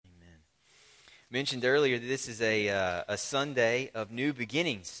Mentioned earlier that this is a Sunday of new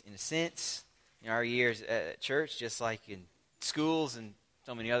beginnings, in a sense. In our years at church, just like in schools and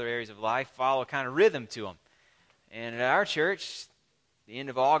so many other areas of life, follow a kind of rhythm to them. And at our church, the end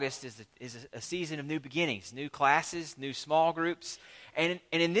of August is a season of new beginnings, new classes, new small groups, and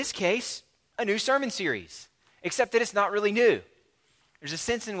in this case, a new sermon series, except that it's not really new. There's a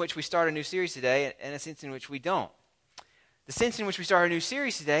sense in which we start a new series today and a sense in which we don't. The sense in which we start a new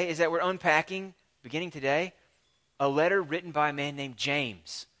series today is that we're unpacking, beginning today, a letter written by a man named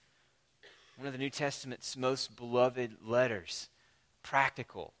James, one of the New Testament's most beloved letters.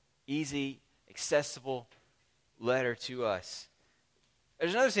 Practical, easy, accessible letter to us.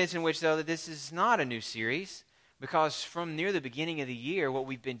 There's another sense in which, though, that this is not a new series, because from near the beginning of the year, what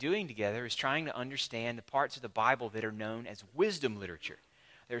we've been doing together is trying to understand the parts of the Bible that are known as wisdom literature.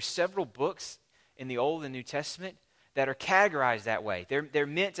 There are several books in the Old and New Testament that are categorized that way. They're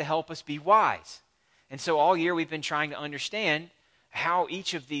meant to help us be wise. And so all year we've been trying to understand how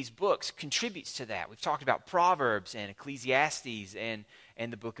each of these books contributes to that. We've talked about Proverbs and Ecclesiastes and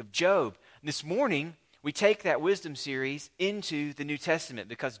the book of Job. This morning, we take that wisdom series into the New Testament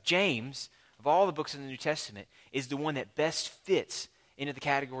because James, of all the books in the New Testament, is the one that best fits into the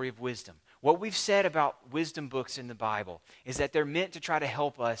category of wisdom. What we've said about wisdom books in the Bible is that they're meant to try to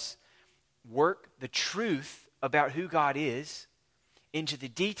help us work the truth about who God is into the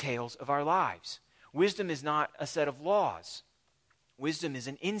details of our lives. Wisdom is not a set of laws. Wisdom is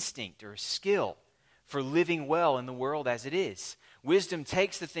an instinct or a skill for living well in the world as it is. Wisdom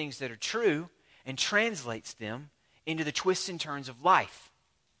takes the things that are true and translates them into the twists and turns of life,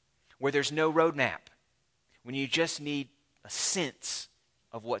 where there's no roadmap, when you just need a sense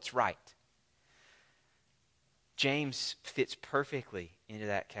of what's right. James fits perfectly into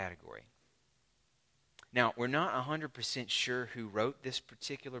that category. Now, we're not 100% sure who wrote this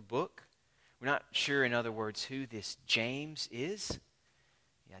particular book. We're not sure, in other words, who this James is.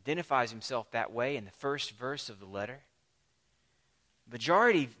 He identifies himself that way in the first verse of the letter. The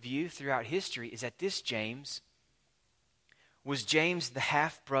majority view throughout history is that this James was James, the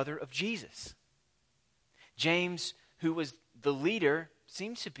half-brother of Jesus. James, who was the leader,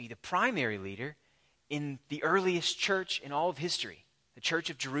 seems to be the primary leader in the earliest church in all of history, the Church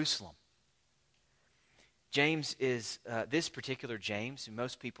of Jerusalem. James is, this particular James, who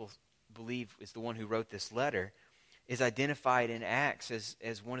most people believe is the one who wrote this letter, is identified in Acts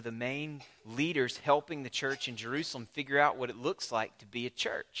as one of the main leaders helping the church in Jerusalem figure out what it looks like to be a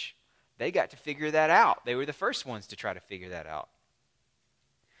church. They got to figure that out. They were the first ones to try to figure that out.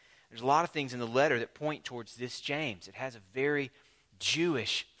 There's a lot of things in the letter that point towards this James. It has a very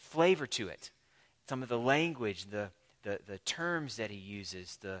Jewish flavor to it. Some of the language, the terms that he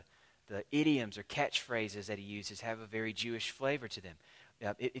uses, the idioms or catchphrases that he uses have a very Jewish flavor to them.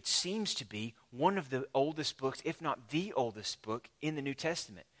 It seems to be one of the oldest books, if not the oldest book, in the New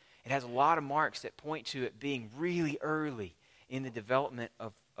Testament. It has a lot of marks that point to it being really early in the development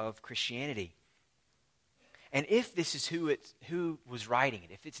of Christianity. And if this is who was writing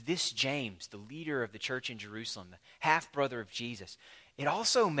it, if it's this James, the leader of the church in Jerusalem, the half-brother of Jesus, it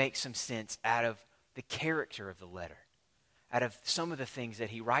also makes some sense out of the character of the letter, out of some of the things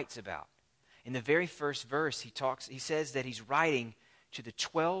that he writes about. In the very first verse, he says that he's writing to the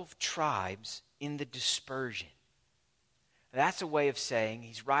 12 tribes in the dispersion. That's a way of saying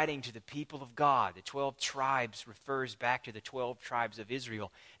he's writing to the people of God. The 12 tribes refers back to the 12 tribes of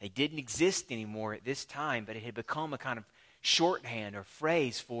Israel. They didn't exist anymore at this time, but it had become a kind of shorthand or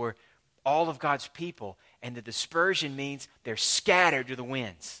phrase for all of God's people. And the dispersion means they're scattered to the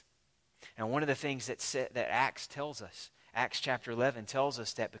winds. Now, one of the things that Acts tells us, Acts chapter 11 tells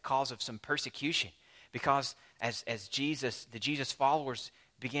us that because of some persecution, because as the Jesus followers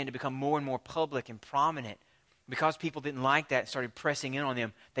began to become more and more public and prominent, because people didn't like that and started pressing in on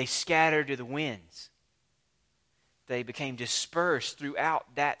them, they scattered to the winds. They became dispersed throughout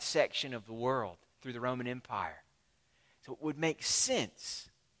that section of the world, through the Roman Empire. So it would make sense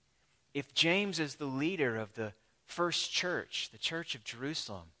if James is the leader of the first church, the Church of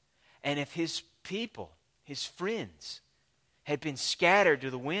Jerusalem, and if his people, his friends, had been scattered to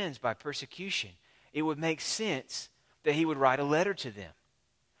the winds by persecution, it would make sense that he would write a letter to them,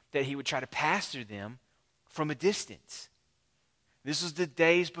 that he would try to pastor them from a distance. This was the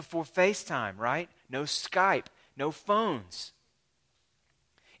days before FaceTime, right? No Skype, no phones.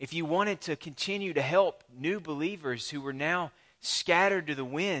 If you wanted to continue to help new believers who were now scattered to the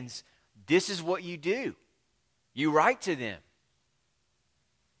winds, this is what you do. You write to them.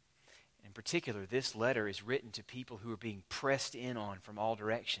 In particular, this letter is written to people who are being pressed in on from all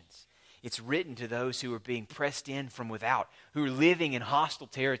directions. It's written to those who are being pressed in from without, who are living in hostile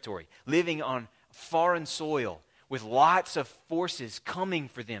territory, living on foreign soil with lots of forces coming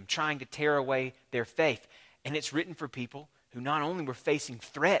for them, trying to tear away their faith. And it's written for people who not only were facing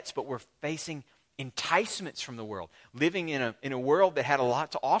threats, but were facing enticements from the world, living in a world that had a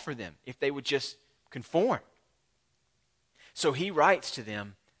lot to offer them if they would just conform. So he writes to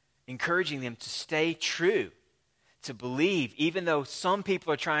them, encouraging them to stay true, to believe, even though some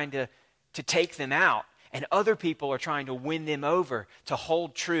people are trying to take them out, and other people are trying to win them over, to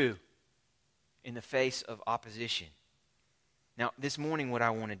hold true in the face of opposition. Now, this morning what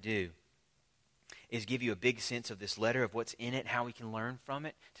I want to do is give you a big sense of this letter, of what's in it, how we can learn from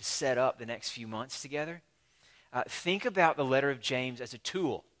it, to set up the next few months together. Think about the letter of James as a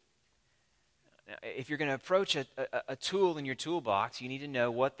tool. If you're going to approach a tool in your toolbox, you need to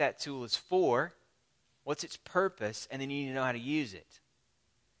know what that tool is for, what's its purpose, and then you need to know how to use it.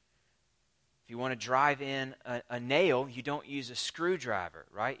 If you want to drive in a nail, you don't use a screwdriver,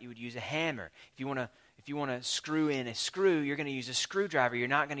 right? You would use a hammer. If you want to screw in a screw, you're going to use a screwdriver. You're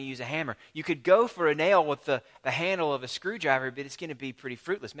not going to use a hammer. You could go for a nail with the handle of a screwdriver, but it's going to be pretty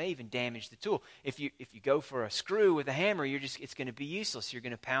fruitless. May even damage the tool. If you go for a screw with a hammer, it's going to be useless. You're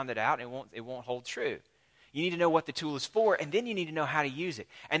going to pound it out, and it won't hold true. You need to know what the tool is for, and then you need to know how to use it.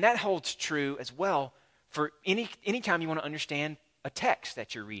 And that holds true as well for any time you want to understand a text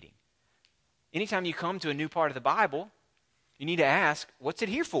that you're reading. Anytime you come to a new part of the Bible, you need to ask, what's it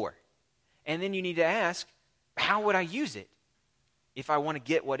here for? And then you need to ask, how would I use it if I want to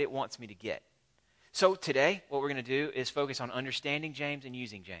get what it wants me to get? So today, what we're going to do is focus on understanding James and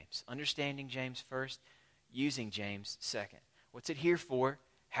using James. Understanding James first, using James second. What's it here for?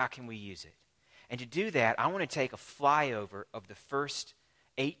 How can we use it? And to do that, I want to take a flyover of the first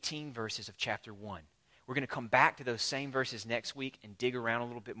 18 verses of chapter 1. We're going to come back to those same verses next week and dig around a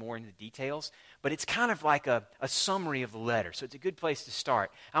little bit more into the details. But it's kind of like a summary of the letter. So it's a good place to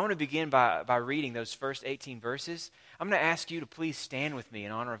start. I want to begin by reading those first 18 verses. I'm going to ask you to please stand with me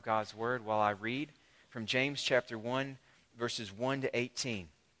in honor of God's word while I read from James chapter 1, verses 1 to 18.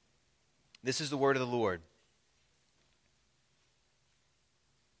 This is the word of the Lord.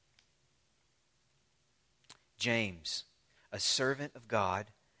 James, a servant of God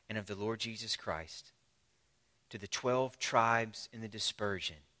and of the Lord Jesus Christ, to the 12 tribes in the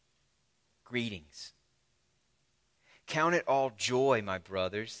dispersion, greetings. Count it all joy, my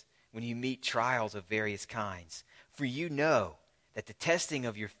brothers, when you meet trials of various kinds, for you know that the testing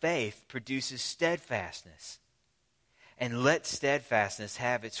of your faith produces steadfastness. And let steadfastness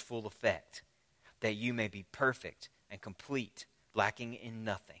have its full effect, that you may be perfect and complete, lacking in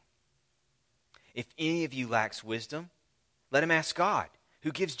nothing. If any of you lacks wisdom, let him ask God,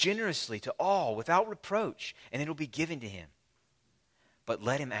 who gives generously to all without reproach, and it will be given to him. But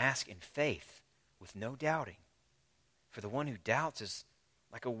let him ask in faith, with no doubting. For the one who doubts is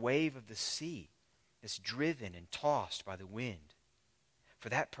like a wave of the sea, that's driven and tossed by the wind. For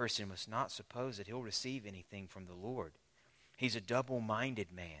that person must not suppose that he'll receive anything from the Lord. He's a double-minded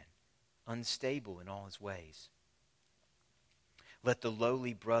man, unstable in all his ways. Let the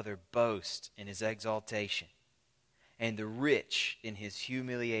lowly brother boast in his exaltation, and the rich in his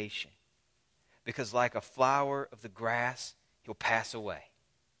humiliation, because like a flower of the grass, he'll pass away.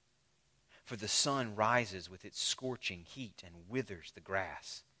 For the sun rises with its scorching heat and withers the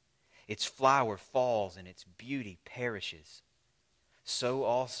grass. Its flower falls and its beauty perishes. So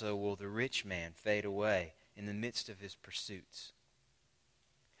also will the rich man fade away in the midst of his pursuits.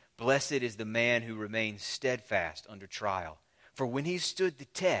 Blessed is the man who remains steadfast under trial, for when he stood the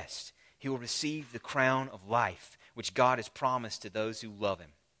test, he will receive the crown of life, which God has promised to those who love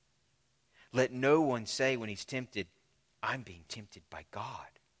him. Let no one say when he's tempted, I'm being tempted by God.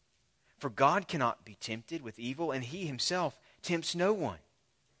 For God cannot be tempted with evil, and he himself tempts no one.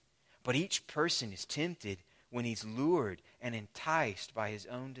 But each person is tempted when he's lured and enticed by his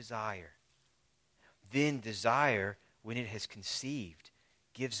own desire. Then desire, when it has conceived,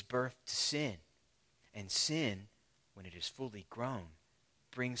 gives birth to sin. And sin, when it is fully grown,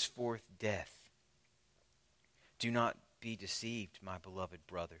 brings forth death. Do not be deceived, my beloved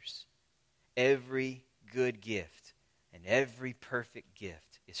brothers. Every good gift and every perfect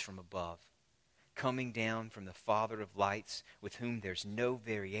gift is from above, coming down from the Father of lights, with whom there's no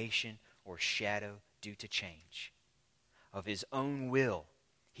variation or shadow due to change. Of his own will,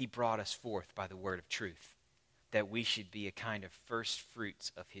 he brought us forth by the word of truth, that we should be a kind of first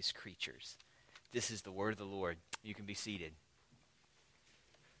fruits of his creatures. This is the word of the Lord. You can be seated.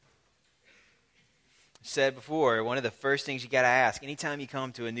 Said before, one of the first things you got to ask anytime you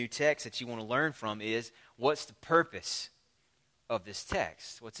come to a new text that you want to learn from is, what's the purpose of this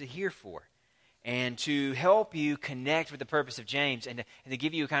text? What's it here for? And to help you connect with the purpose of James and to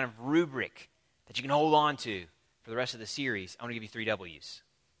give you a kind of rubric that you can hold on to for the rest of the series, I want to give you 3 W's.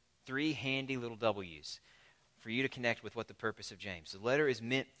 3 handy little W's for you to connect with what the purpose of James. The letter is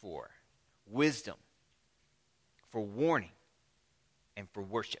meant for wisdom, for warning, and for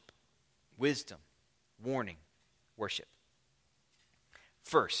worship. Wisdom, warning, worship.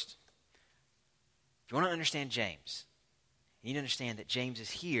 First, if you want to understand James, you need to understand that James is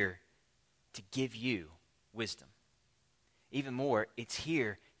here to give you wisdom. Even more, it's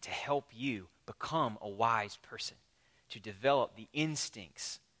here to help you become a wise person, to develop the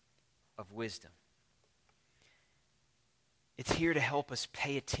instincts of wisdom. It's here to help us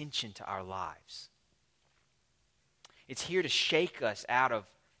pay attention to our lives. It's here to shake us out of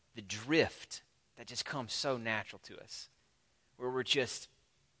the drift that just comes so natural to us, where we're just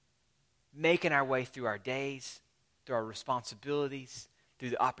making our way through our days, through our responsibilities, through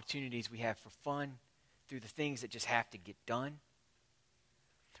the opportunities we have for fun, through the things that just have to get done,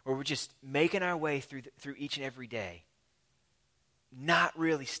 where we're just making our way through each and every day, not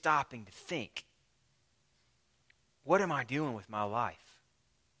really stopping to think, what am I doing with my life?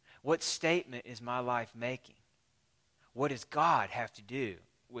 What statement is my life making? What does God have to do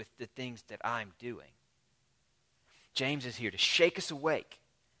with the things that I'm doing? James is here to shake us awake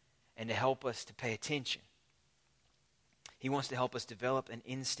and to help us to pay attention. He wants to help us develop an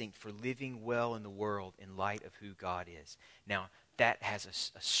instinct for living well in the world in light of who God is. Now, that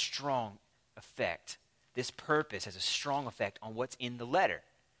has a strong effect. This purpose has a strong effect on what's in the letter.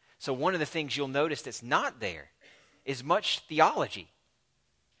 So one of the things you'll notice that's not there is much theology.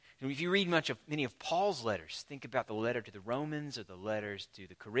 If you read many of Paul's letters, think about the letter to the Romans or the letters to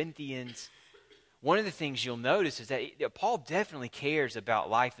the Corinthians, one of the things you'll notice is that Paul definitely cares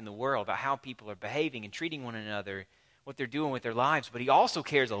about life in the world, about how people are behaving and treating one another, what they're doing with their lives, but he also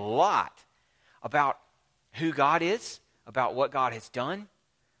cares a lot about who God is, about what God has done,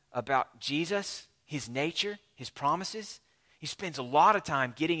 about Jesus, his nature, his promises. He spends a lot of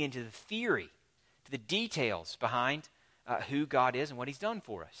time getting into the theory, the details behind who God is and what he's done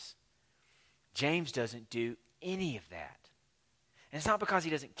for us. James doesn't do any of that. And it's not because he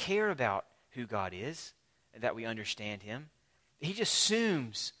doesn't care about who God is and that we understand him. He just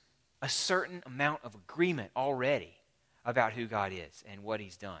assumes a certain amount of agreement already about who God is and what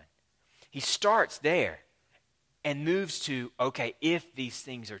he's done. He starts there and moves to, okay, if these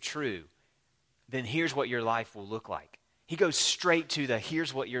things are true, then here's what your life will look like. He goes straight to the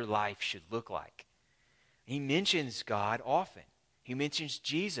here's what your life should look like. He mentions God often. He mentions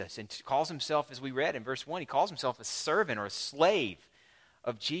Jesus and calls himself, as we read in verse 1, he calls himself a servant or a slave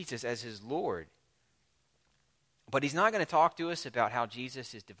of Jesus as his Lord. But he's not going to talk to us about how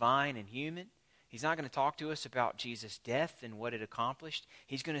Jesus is divine and human. He's not going to talk to us about Jesus' death and what it accomplished.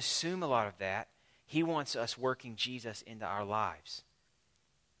 He's going to assume a lot of that. He wants us working Jesus into our lives.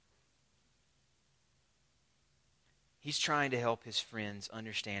 He's trying to help his friends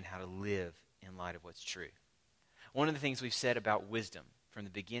understand how to live in light of what's true. One of the things we've said about wisdom from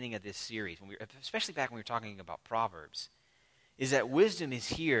the beginning of this series, especially back when we were talking about Proverbs, is that wisdom is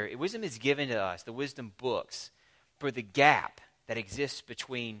here. Wisdom is given to us, the wisdom books, for the gap that exists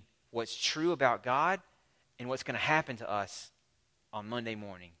between what's true about God and what's going to happen to us on Monday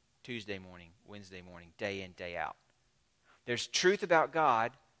morning, Tuesday morning, Wednesday morning, day in, day out. There's truth about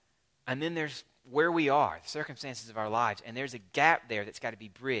God, and then there's where we are, the circumstances of our lives, and there's a gap there that's got to be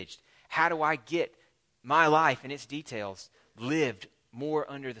bridged. How do I get my life and its details lived more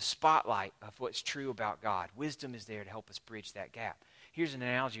under the spotlight of what's true about God? Wisdom is there to help us bridge that gap. Here's an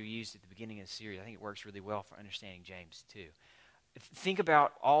analogy we used at the beginning of the series. I think it works really well for understanding James too. Think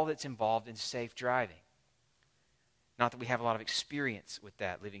about all that's involved in safe driving. Not that we have a lot of experience with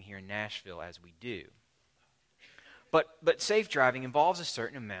that living here in Nashville as we do. But safe driving involves a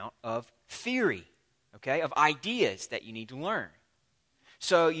certain amount of theory, okay, of ideas that you need to learn.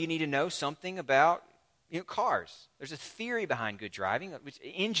 So you need to know something about cars. There's a theory behind good driving, which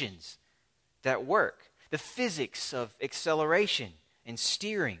engines that work. The physics of acceleration and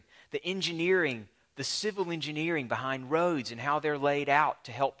steering, the engineering, the civil engineering behind roads and how they're laid out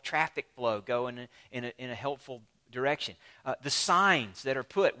to help traffic flow go in a helpful direction. The signs that are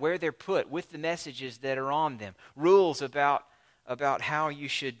put, where they're put, with the messages that are on them. Rules about how you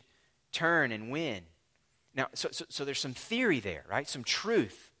should turn and when. Now, so there's some theory there, right? Some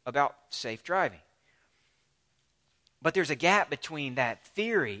truth about safe driving. But there's a gap between that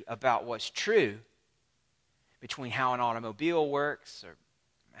theory about what's true, between how an automobile works or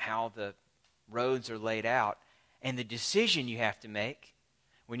how the roads are laid out, and the decision you have to make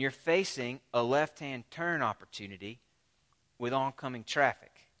when you're facing a left-hand turn opportunity with oncoming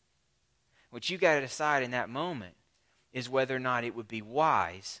traffic. What you got to decide in that moment is whether or not it would be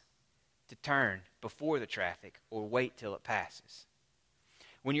wise to turn before the traffic or wait till it passes.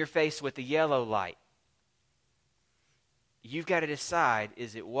 When you're faced with a yellow light, you've got to decide,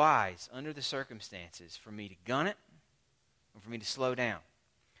 is it wise under the circumstances for me to gun it or for me to slow down?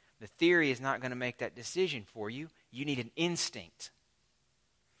 The theory is not going to make that decision for you. You need an instinct.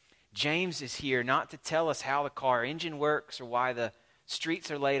 James is here not to tell us how the car engine works or why the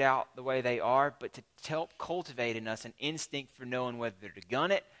streets are laid out the way they are, but to help cultivate in us an instinct for knowing whether to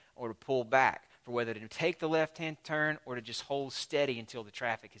gun it or to pull back, for whether to take the left-hand turn or to just hold steady until the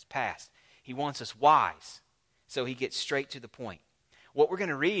traffic has passed. He wants us wise, so he gets straight to the point. What we're going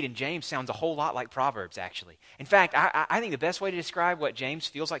to read in James sounds a whole lot like Proverbs, actually. In fact, I think the best way to describe what James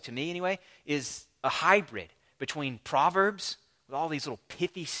feels like to me anyway is a hybrid between Proverbs, with all these little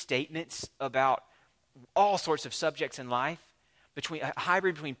pithy statements about all sorts of subjects in life, a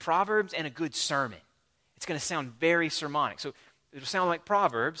hybrid between Proverbs and a good sermon. It's going to sound very sermonic. So it'll sound like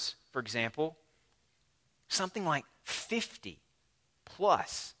Proverbs, for example, something like 50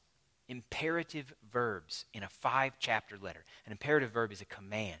 plus imperative verbs in a 5-chapter letter. An imperative verb is a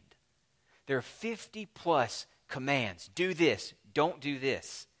command. There are 50 plus commands. Do this, don't do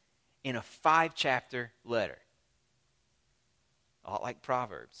this, in a 5-chapter letter. A lot like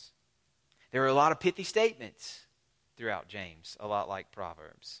Proverbs. There are a lot of pithy statements throughout James, a lot like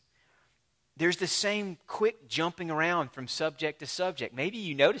Proverbs. There's the same quick jumping around from subject to subject. Maybe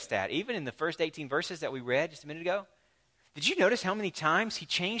you noticed that, even in the first 18 verses that we read just a minute ago. Did you notice how many times he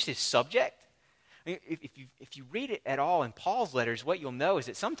changed his subject? I mean, if you read it at all in Paul's letters, what you'll know is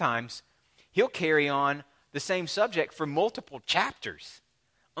that sometimes he'll carry on the same subject for multiple chapters,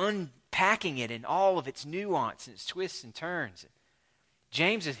 unpacking it in all of its nuance and its twists and turns.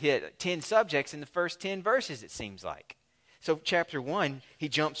 James has hit 10 subjects in the first 10 verses, it seems like. So chapter 1, he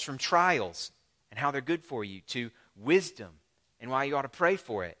jumps from trials and how they're good for you to wisdom and why you ought to pray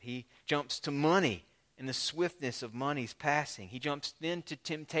for it. He jumps to money and the swiftness of money's passing. He jumps then to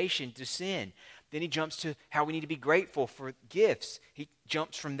temptation, to sin. Then he jumps to how we need to be grateful for gifts. He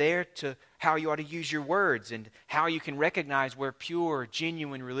jumps from there to how you ought to use your words and how you can recognize where pure,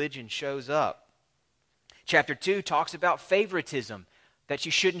 genuine religion shows up. Chapter 2 talks about favoritism, that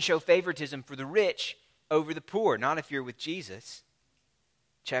you shouldn't show favoritism for the rich over the poor, not if you're with Jesus.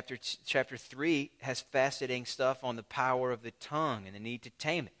 Chapter 3 has fascinating stuff on the power of the tongue and the need to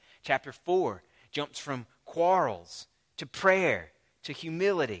tame it. Chapter 4 jumps from quarrels to prayer to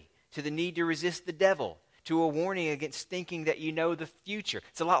humility to the need to resist the devil to a warning against thinking that you know the future.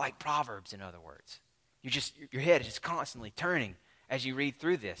 It's a lot like Proverbs, in other words. Your head is just constantly turning as you read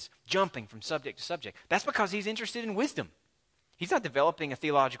through this, jumping from subject to subject. That's because he's interested in wisdom. He's not developing a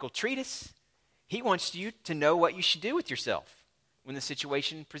theological treatise. He wants you to know what you should do with yourself when the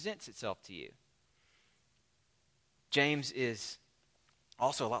situation presents itself to you. James is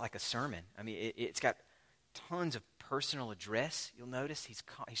also a lot like a sermon. I mean, it's got tons of personal address. You'll notice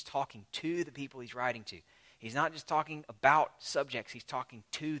he's talking to the people he's writing to. He's not just talking about subjects. He's talking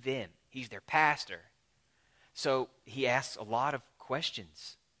to them. He's their pastor. So he asks a lot of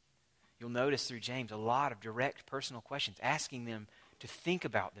questions. You'll notice through James a lot of direct personal questions, asking them to think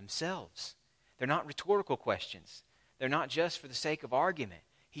about themselves. They're not rhetorical questions. They're not just for the sake of argument.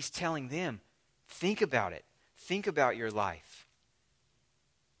 He's telling them, think about it. Think about your life.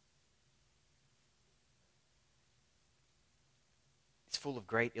 It's full of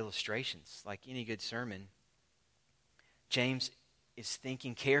great illustrations. Like any good sermon, James is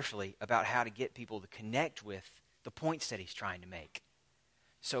thinking carefully about how to get people to connect with the points that he's trying to make.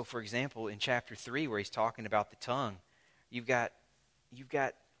 So, for example, in chapter 3, where he's talking about the tongue, you've got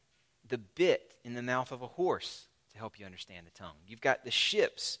the bit in the mouth of a horse to help you understand the tongue. You've got the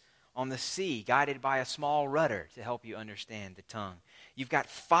ships on the sea guided by a small rudder to help you understand the tongue. You've got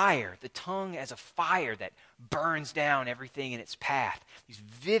fire, the tongue as a fire that burns down everything in its path. These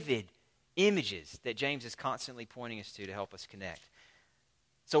vivid images that James is constantly pointing us to help us connect.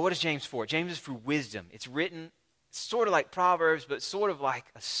 So what is James for? James is for wisdom. It's written sort of like Proverbs, but sort of like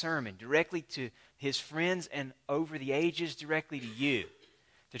a sermon, directly to his friends and over the ages, directly to you,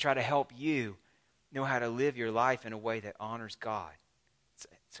 to try to help you know how to live your life in a way that honors God.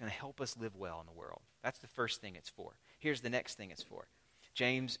 It's going to help us live well in the world. That's the first thing it's for. Here's the next thing it's for.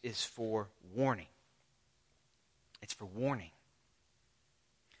 James is for warning. It's for warning.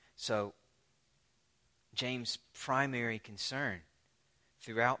 So, James' primary concern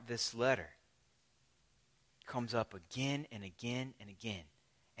throughout this letter comes up again and again and again.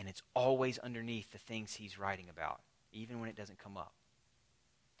 And it's always underneath the things he's writing about, even when it doesn't come up.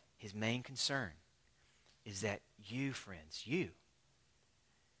 His main concern is that you, friends, you,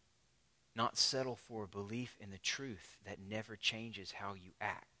 not settle for a belief in the truth that never changes how you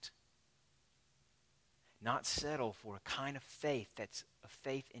act. not settle for a kind of faith that's a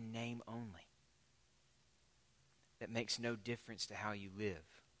faith in name only, that makes no difference to how you live.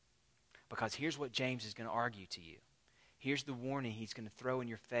 Because here's what James is going to argue to you. Here's the warning he's going to throw in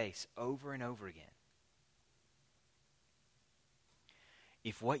your face over and over again.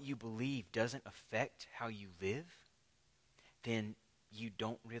 If what you believe doesn't affect how you live, then you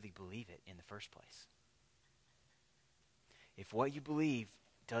don't really believe it in the first place. If what you believe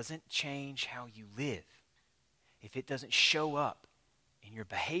doesn't change how you live, if it doesn't show up in your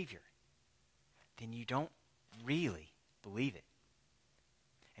behavior, then you don't really believe it.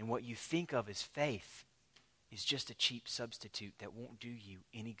 And what you think of as faith is just a cheap substitute that won't do you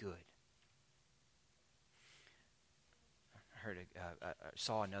any good. I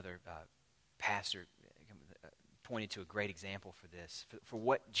saw another pastor pointed to a great example for this, for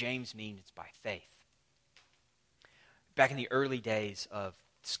what James means by faith. Back in the early days of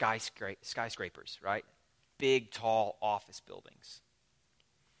skyscrapers, right? Big, tall office buildings.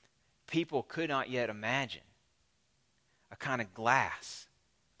 People could not yet imagine a kind of glass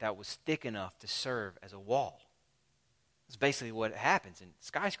that was thick enough to serve as a wall. It's basically what happens in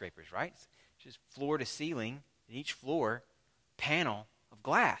skyscrapers, right? It's just floor to ceiling, in each floor, panel of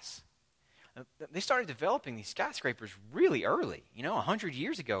glass. They started developing these skyscrapers really early, 100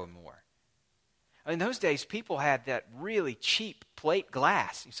 years ago or more. In those days, people had that really cheap plate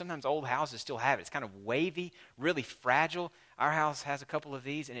glass. Sometimes old houses still have it. It's kind of wavy, really fragile. Our house has a couple of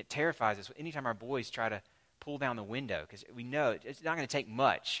these, and it terrifies us anytime our boys try to pull down the window, because we know it's not going to take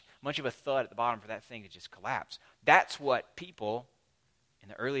much of a thud at the bottom for that thing to just collapse. That's what people in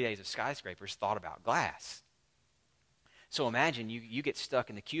the early days of skyscrapers thought about glass. So imagine you get stuck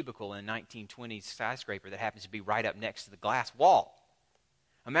in the cubicle in a 1920s skyscraper that happens to be right up next to the glass wall.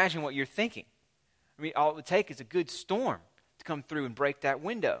 Imagine what you're thinking. I mean, all it would take is a good storm to come through and break that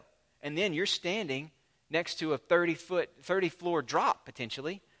window. And then you're standing next to a 30-floor drop,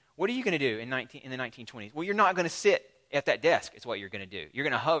 potentially. What are you going to do in the 1920s? Well, you're not going to sit at that desk, is what you're going to do. You're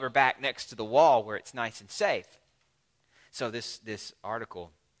going to hover back next to the wall where it's nice and safe. So this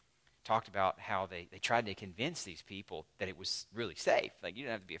article talked about how they tried to convince these people that it was really safe. Like, you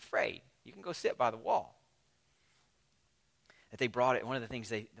don't have to be afraid. You can go sit by the wall. That they brought it. One of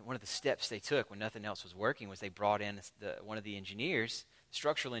the steps they took when nothing else was working was they brought in one of the engineers,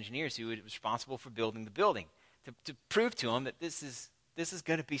 structural engineers, who was responsible for building the building, to prove to them that this is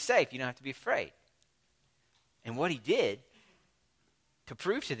going to be safe. You don't have to be afraid. And what he did to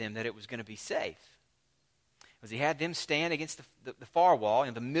prove to them that it was going to be safe was he had them stand against the far wall,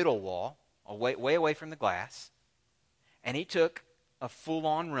 the middle wall, way away from the glass, and he took a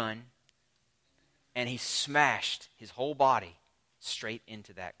full-on run, and he smashed his whole body straight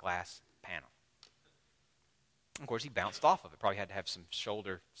into that glass panel. Of course, he bounced off of it. Probably had to have some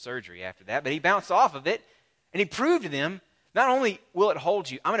shoulder surgery after that, but he bounced off of it, and he proved to them, not only will it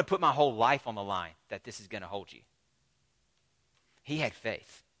hold you, I'm going to put my whole life on the line that this is going to hold you. He had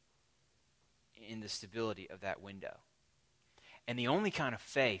faith in the stability of that window. And the only kind of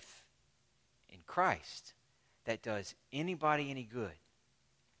faith in Christ that does anybody any good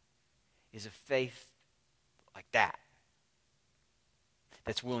is a faith like that.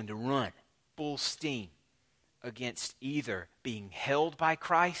 That's willing to run full steam against either being held by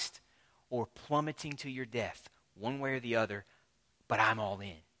Christ or plummeting to your death, one way or the other, but I'm all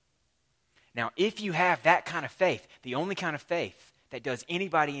in. Now, if you have that kind of faith, the only kind of faith that does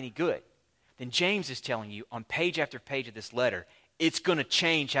anybody any good, then James is telling you on page after page of this letter, it's going to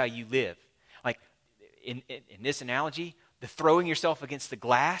change how you live. Like in this analogy, the throwing yourself against the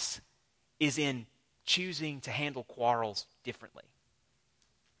glass is in choosing to handle quarrels differently.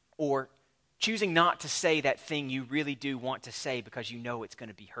 Or choosing not to say that thing you really do want to say because you know it's going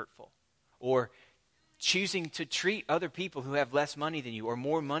to be hurtful. Or choosing to treat other people who have less money than you or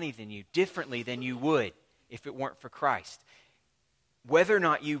more money than you differently than you would if it weren't for Christ. Whether or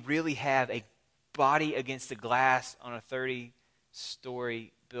not you really have a body against the glass on a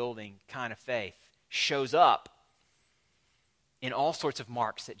 30-story building kind of faith shows up in all sorts of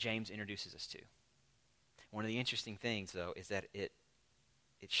marks that James introduces us to. One of the interesting things, though, is that it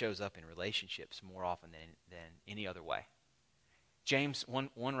shows up in relationships more often than any other way. James,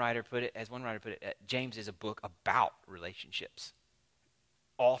 one writer put it, James is a book about relationships.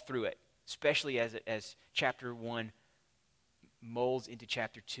 All through it, especially as chapter 1 molds into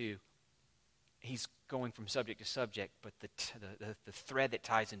chapter 2. He's going from subject to subject, but the thread that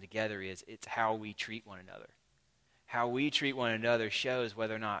ties them together is it's how we treat one another. How we treat one another shows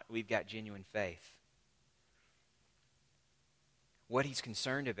whether or not we've got genuine faith. What he's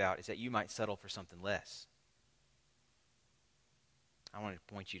concerned about is that you might settle for something less. I want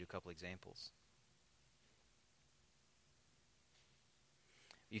to point you to a couple examples.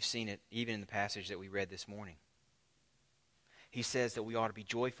 You've seen it even in the passage that we read this morning. He says that we ought to be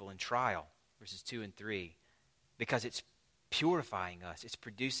joyful in trial, verses 2 and 3, because it's purifying us. It's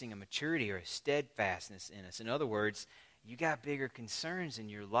producing a maturity or a steadfastness in us. In other words, you got bigger concerns in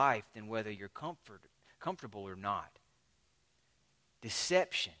your life than whether you're comfortable or not.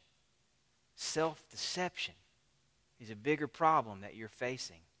 Deception, self-deception is a bigger problem that you're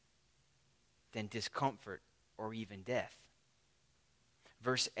facing than discomfort or even death.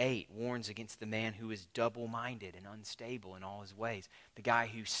 Verse 8 warns against the man who is double-minded and unstable in all his ways. The guy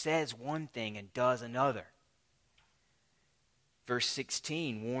who says one thing and does another. Verse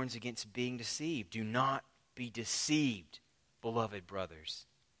 16 warns against being deceived. Do not be deceived, beloved brothers.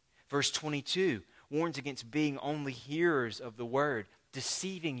 Verse 22 warns against being only hearers of the word,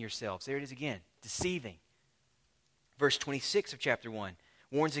 deceiving yourselves. There it is again, deceiving. Verse 26 of chapter 1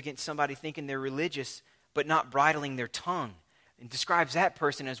 warns against somebody thinking they're religious but not bridling their tongue, and describes that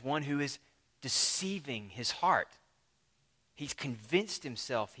person as one who is deceiving his heart. He's convinced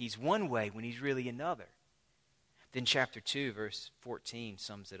himself he's one way when he's really another. Then chapter 2, verse 14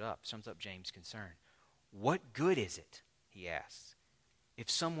 sums up James' concern. What good is it, he asks, if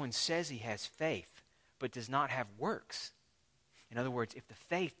someone says he has faith but does not have works? In other words, if the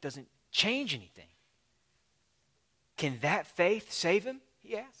faith doesn't change anything, can that faith save him,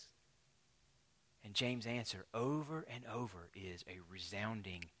 he asks? And James' answer over and over is a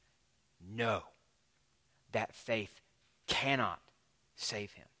resounding no. That faith cannot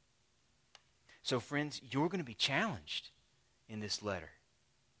save him. So friends, you're going to be challenged in this letter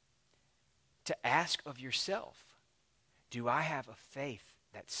to ask of yourself, do I have a faith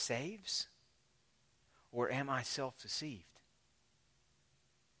that saves, or am I self-deceived?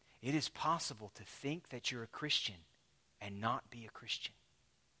 It is possible to think that you're a Christian and not be a Christian.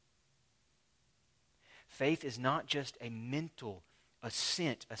 Faith is not just a mental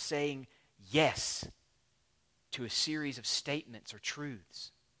assent, a saying yes to a series of statements or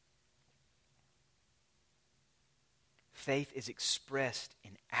truths. Faith is expressed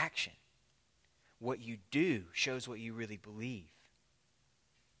in action. What you do shows what you really believe.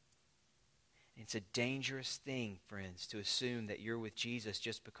 It's a dangerous thing, friends, to assume that you're with Jesus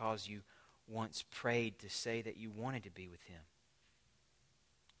just because you once prayed to say that you wanted to be with him.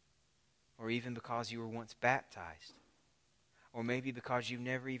 Or even because you were once baptized. Or maybe because you've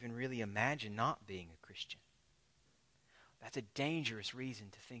never even really imagined not being a Christian. That's a dangerous reason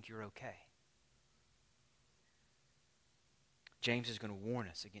to think you're okay. James is going to warn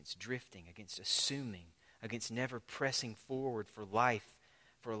us against drifting, against assuming, against never pressing forward for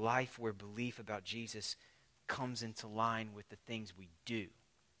a life where belief about Jesus comes into line with the things we do.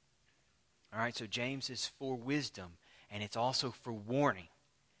 All right, so James is for wisdom, and it's also for warning,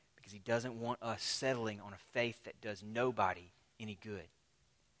 because he doesn't want us settling on a faith that does nobody any good.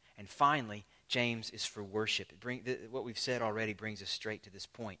 And finally, James is for worship. What we've said already brings us straight to this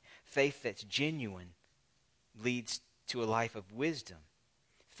point. Faith that's genuine leads to a life of wisdom.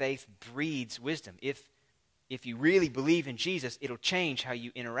 Faith breeds wisdom. If you really believe in Jesus, it'll change how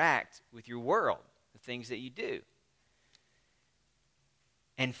you interact with your world, the things that you do.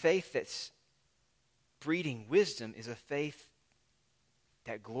 And faith that's breeding wisdom is a faith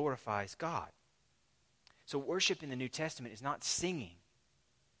that glorifies God. So worship in the New Testament is not singing.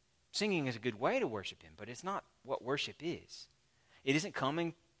 Singing is a good way to worship him, but it's not what worship is. It isn't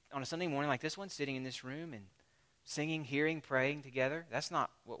coming on a Sunday morning like this one, sitting in this room and singing, hearing, praying together. That's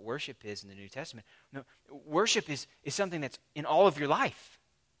not what worship is in the New Testament. No, worship is something that's in all of your life.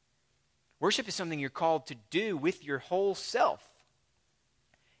 Worship is something you're called to do with your whole self.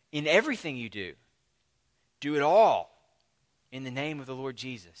 In everything you do, do it all in the name of the Lord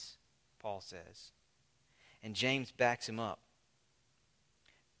Jesus, Paul says. And James backs him up.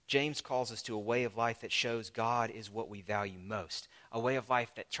 James calls us to a way of life that shows God is what we value most. A way of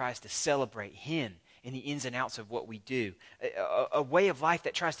life that tries to celebrate him in the ins and outs of what we do. A way of life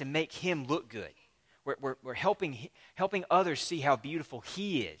that tries to make him look good. We're helping others see how beautiful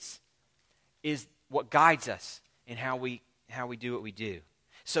he is what guides us in how we do what we do.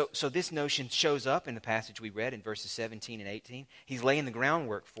 So this notion shows up in the passage we read in verses 17 and 18. He's laying the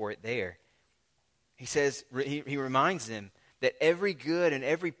groundwork for it there. He says, he reminds them that every good and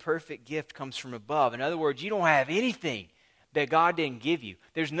every perfect gift comes from above. In other words, you don't have anything that God didn't give you.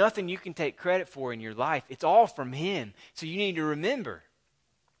 There's nothing you can take credit for in your life. It's all from him. So you need to remember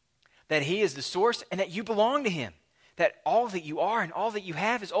that he is the source and that you belong to him. That all that you are and all that you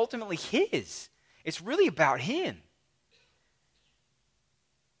have is ultimately his. It's really about him.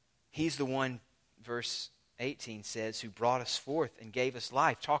 He's the one, verse 18 says, who brought us forth and gave us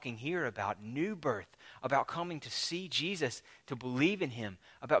life, talking here about new birth, about coming to see Jesus, to believe in him,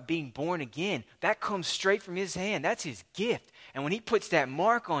 about being born again. That comes straight from his hand. That's his gift. And when he puts that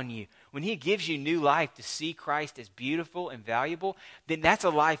mark on you, when he gives you new life to see Christ as beautiful and valuable, then that's a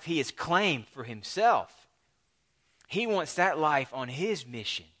life he has claimed for himself. He wants that life on his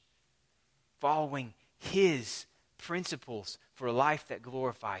mission, following his principles for a life that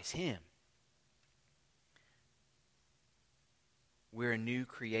glorifies him. We're a new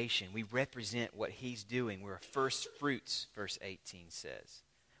creation. We represent what he's doing. We're first fruits, verse 18 says.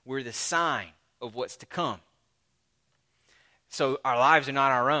 We're the sign of what's to come. So our lives are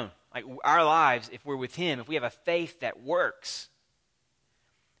not our own. Like our lives, if we're with him, if we have a faith that works,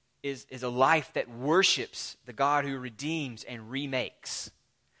 is a life that worships the God who redeems and remakes.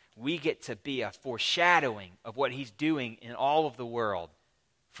 We get to be a foreshadowing of what he's doing in all of the world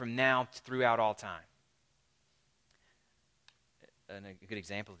from now throughout all time. And a good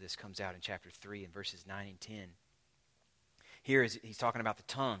example of this comes out in chapter 3 and verses 9 and 10. Here he's talking about the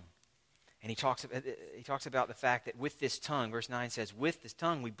tongue. And he talks about the fact that with this tongue, verse 9 says, with this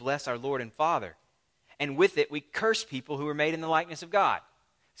tongue we bless our Lord and Father. And with it we curse people who are made in the likeness of God.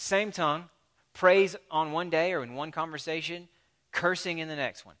 Same tongue, praise on one day or in one conversation, cursing in the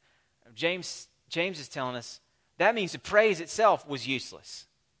next one. James is telling us that means the praise itself was useless.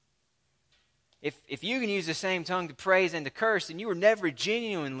 If you can use the same tongue to praise and to curse, then you were never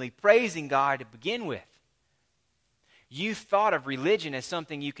genuinely praising God to begin with. You thought of religion as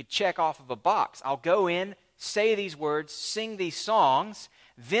something you could check off of a box. I'll go in, say these words, sing these songs,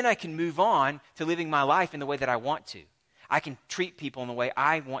 then I can move on to living my life in the way that I want to. I can treat people in the way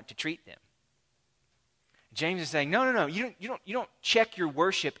I want to treat them. James is saying, no. You don't check your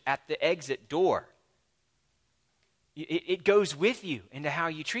worship at the exit door. It goes with you into how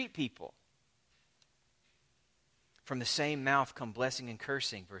you treat people. From the same mouth come blessing and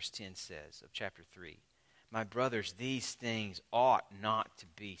cursing, verse 10 says of chapter 3. My brothers, these things ought not to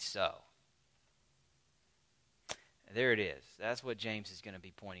be so. There it is. That's what James is going to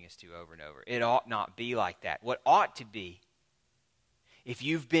be pointing us to over and over. It ought not be like that. What ought to be, if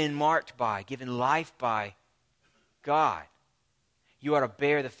you've been marked by, given life by God, you ought to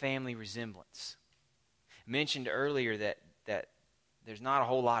bear the family resemblance. I mentioned earlier that there's not a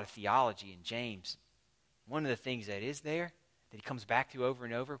whole lot of theology in James. One of the things that is there, that he comes back to over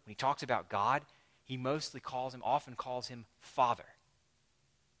and over, when he talks about God, he often calls him Father.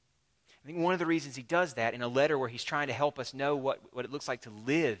 I think one of the reasons he does that in a letter where he's trying to help us know what it looks like to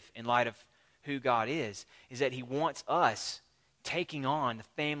live in light of who God is that he wants us taking on the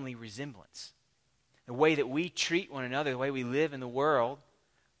family resemblance. The way that we treat one another, the way we live in the world,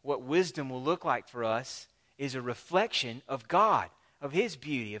 what wisdom will look like for us is a reflection of God, of his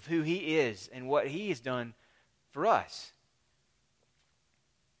beauty, of who he is and what he has done for us.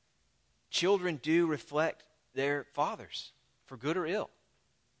 Children do reflect their fathers, for good or ill.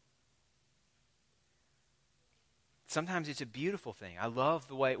 Sometimes it's a beautiful thing. I love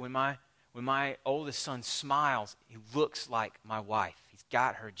the way when my oldest son smiles, he looks like my wife. He's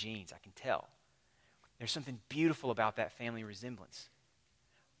got her genes, I can tell. There's something beautiful about that family resemblance.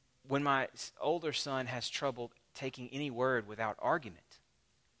 When my older son has trouble taking any word without argument,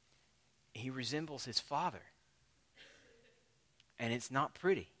 he resembles his father. And it's not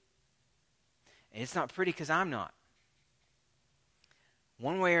pretty. And it's not pretty because I'm not.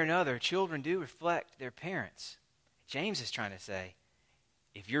 One way or another, children do reflect their parents. James is trying to say,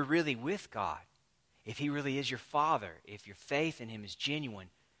 if you're really with God, if he really is your father, if your faith in him is genuine,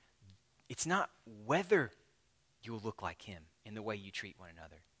 it's not whether you'll look like him in the way you treat one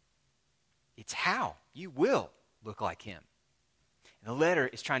another. It's how you will look like him. And the letter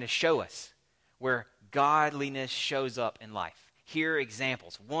is trying to show us where godliness shows up in life. Here are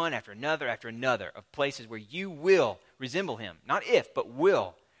examples, one after another, of places where you will resemble him. Not if, but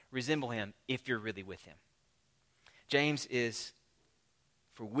will resemble him if you're really with him. James is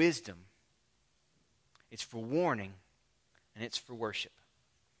for wisdom, it's for warning, and it's for worship.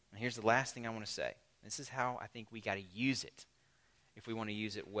 And here's the last thing I want to say. This is how I think we got to use it if we want to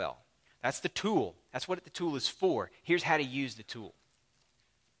use it well. That's the tool. That's what the tool is for. Here's how to use the tool.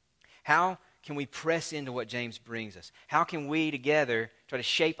 How can we press into what James brings us? How can we together try to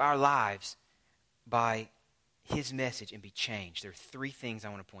shape our lives by his message and be changed? There are three things I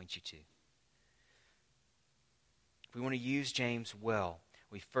want to point you to. If we want to use James well,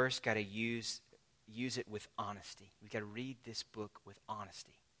 we first got to use it with honesty. We've got to read this book with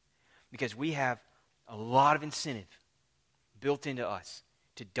honesty. Because we have a lot of incentive built into us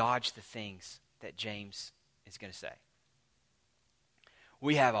to dodge the things that James is going to say.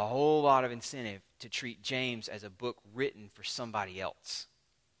 We have a whole lot of incentive to treat James as a book written for somebody else.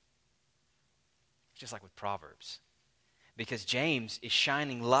 Just like with Proverbs. Because James is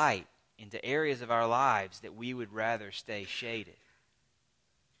shining light into areas of our lives that we would rather stay shaded.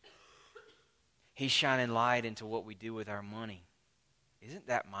 He's shining light into what we do with our money. Isn't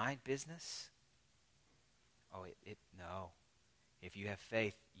that my business? Oh, no. If you have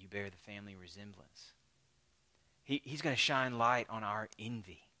faith, you bear the family resemblance. He's going to shine light on our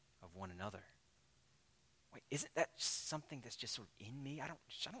envy of one another. Wait, isn't that something that's just sort of in me? I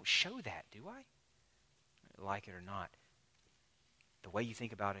don't show that, do I? Like it or not. The way you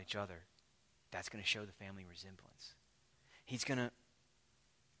think about each other, that's going to show the family resemblance. He's going to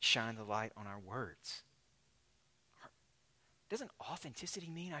shine the light on our words. Doesn't authenticity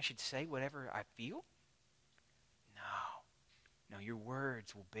mean I should say whatever I feel? No, your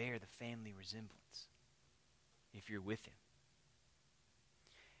words will bear the family resemblance if you're with him.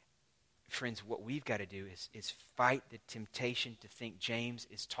 Friends, what we've got to do is fight the temptation to think James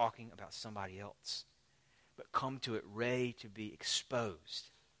is talking about somebody else, but come to it ready to be exposed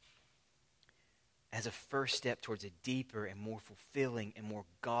as a first step towards a deeper and more fulfilling and more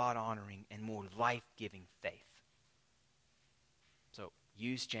God-honoring and more life-giving faith. So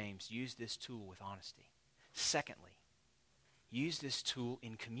use James, use this tool with honesty. Secondly, use this tool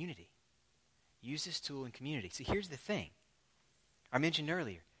in community. Use this tool in community. See, here's the thing. I mentioned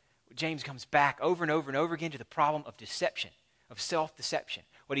earlier, James comes back over and over and over again to the problem of deception, of self-deception.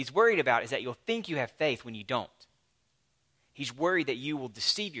 What he's worried about is that you'll think you have faith when you don't. He's worried that you will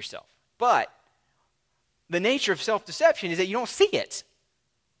deceive yourself. But the nature of self-deception is that you don't see it.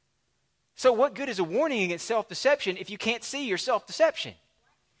 So what good is a warning against self-deception if you can't see your self-deception?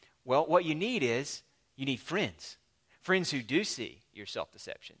 Well, what you need friends. Friends who do see your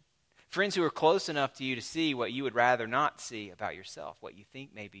self-deception. Friends who are close enough to you to see what you would rather not see about yourself, what you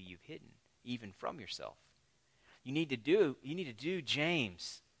think maybe you've hidden, even from yourself. You need to do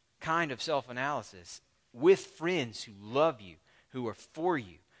James' kind of self-analysis with friends who love you, who are for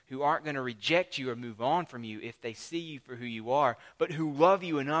you, who aren't going to reject you or move on from you if they see you for who you are, but who love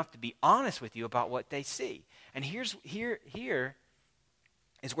you enough to be honest with you about what they see. And here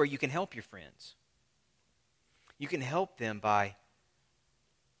is where you can help your friends. You can help them by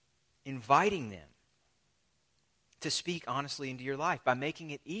inviting them to speak honestly into your life, by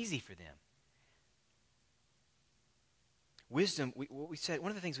making it easy for them. Wisdom, one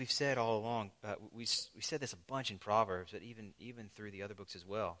of the things we've said all along, we said this a bunch in Proverbs, but even through the other books as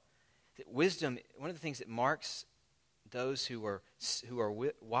well. That wisdom, one of the things that marks those who are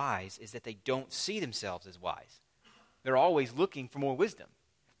wise is that they don't see themselves as wise. They're always looking for more wisdom.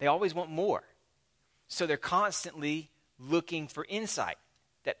 They always want more. So they're constantly looking for insight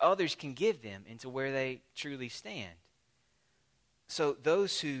that others can give them into where they truly stand. So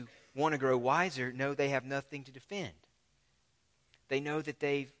those who want to grow wiser know they have nothing to defend. They know that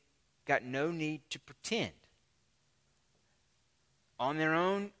they've got no need to pretend. On their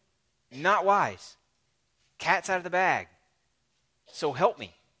own, not wise. Cat's out of the bag. So help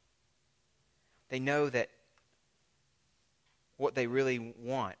me. They know that what they really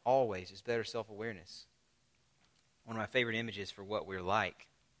want always is better self-awareness. One of my favorite images for what we're like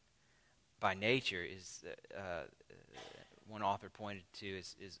by nature is one author pointed to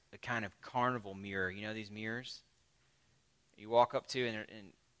is a kind of carnival mirror. You know these mirrors? You walk up to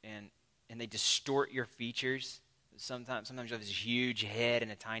and they distort your features. Sometimes you have this huge head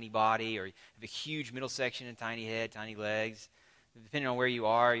and a tiny body, or you have a huge middle section and tiny head, tiny legs. Depending on where you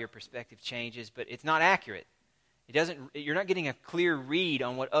are, your perspective changes, but it's not accurate. You're not getting a clear read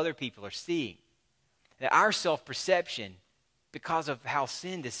on what other people are seeing. That our self-perception, because of how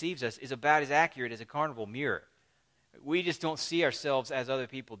sin deceives us, is about as accurate as a carnival mirror. We just don't see ourselves as other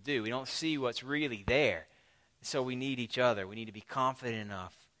people do. We don't see what's really there. So we need each other. We need to be confident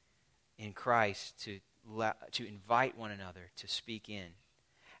enough in Christ to invite one another to speak in.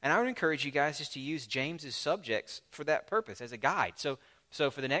 And I would encourage you guys just to use James's subjects for that purpose as a guide.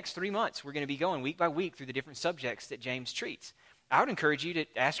 So for the next 3 months, we're going to be going week by week through the different subjects that James treats. I would encourage you to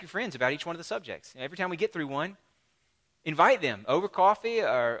ask your friends about each one of the subjects. Every time we get through one, invite them over coffee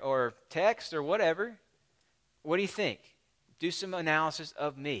or text or whatever. What do you think? Do some analysis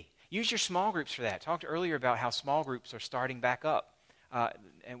of me. Use your small groups for that. Talked earlier about how small groups are starting back up.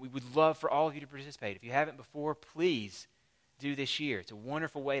 And we would love for all of you to participate. If you haven't before, please do this year. It's a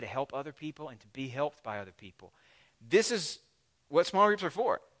wonderful way to help other people and to be helped by other people. This is what small groups are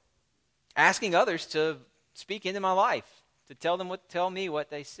for. Asking others to speak into my life, to tell me what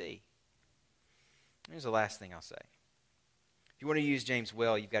they see. Here's the last thing I'll say. If you want to use James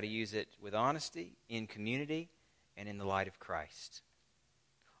well, you've got to use it with honesty, in community, and in the light of Christ.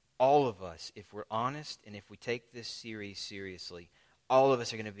 all of us, if we're honest and if we take this series seriously, all of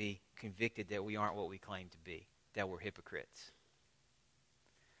us are going to be convicted that we aren't what we claim to be, that we're hypocrites.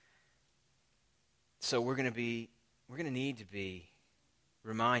 So we're going to need to be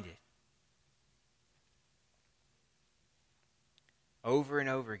reminded over and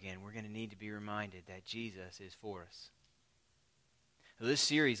over again. We're going to need to be reminded that Jesus is for us. So this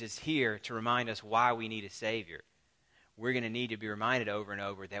series is here to remind us why we need a Savior. We're going to need to be reminded over and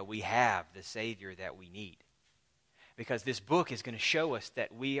over that we have the Savior that we need. Because this book is going to show us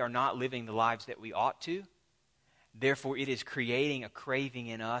that we are not living the lives that we ought to. Therefore, it is creating a craving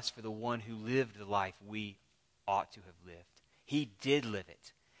in us for the one who lived the life we ought to have lived. He did live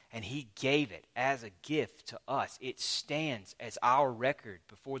it, and He gave it as a gift to us. It stands as our record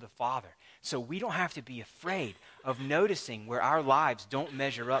before the Father. So we don't have to be afraid of noticing where our lives don't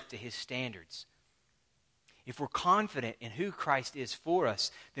measure up to His standards. If we're confident in who Christ is for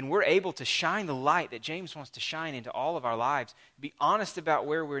us, then we're able to shine the light that James wants to shine into all of our lives, be honest about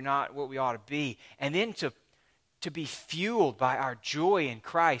where we're not, what we ought to be, and then to be fueled by our joy in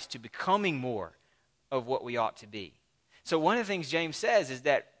Christ to becoming more of what we ought to be. So one of the things James says is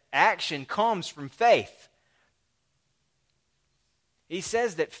that action comes from faith. He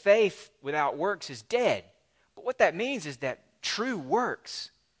says that faith without works is dead. But what that means is that true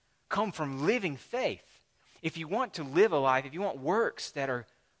works come from living faith. If you want to live a life, if you want works that are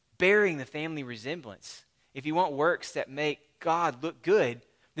bearing the family resemblance, if you want works that make God look good,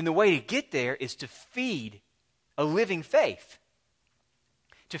 then the way to get there is to feed a living faith.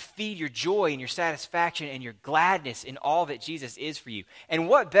 To feed your joy and your satisfaction and your gladness in all that Jesus is for you. And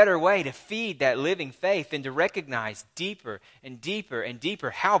what better way to feed that living faith than to recognize deeper and deeper and deeper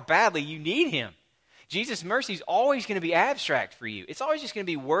how badly you need Him. Jesus' mercy is always going to be abstract for you. It's always just going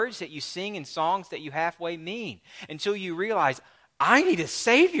to be words that you sing in songs that you halfway mean until you realize, I need a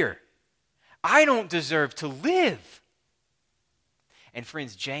Savior. I don't deserve to live. And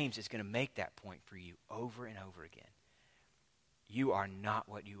friends, James is going to make that point for you over and over again. You are not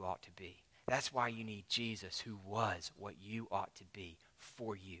what you ought to be. That's why you need Jesus, who was what you ought to be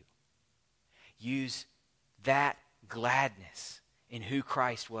for you. Use that gladness in who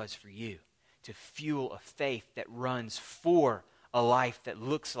Christ was for you to fuel a faith that runs for a life that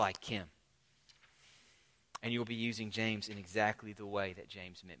looks like Him. And you'll be using James in exactly the way that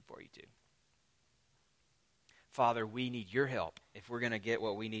James meant for you to. Father, we need your help if we're going to get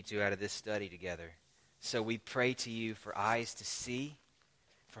what we need to out of this study together. So we pray to you for eyes to see,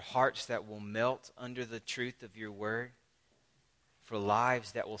 for hearts that will melt under the truth of your word, for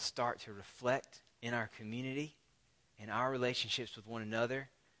lives that will start to reflect in our community, in our relationships with one another,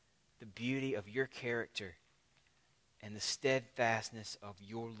 the beauty of your character and the steadfastness of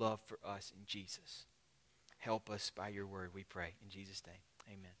your love for us in Jesus. Help us by your word, we pray. In Jesus' name,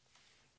 amen.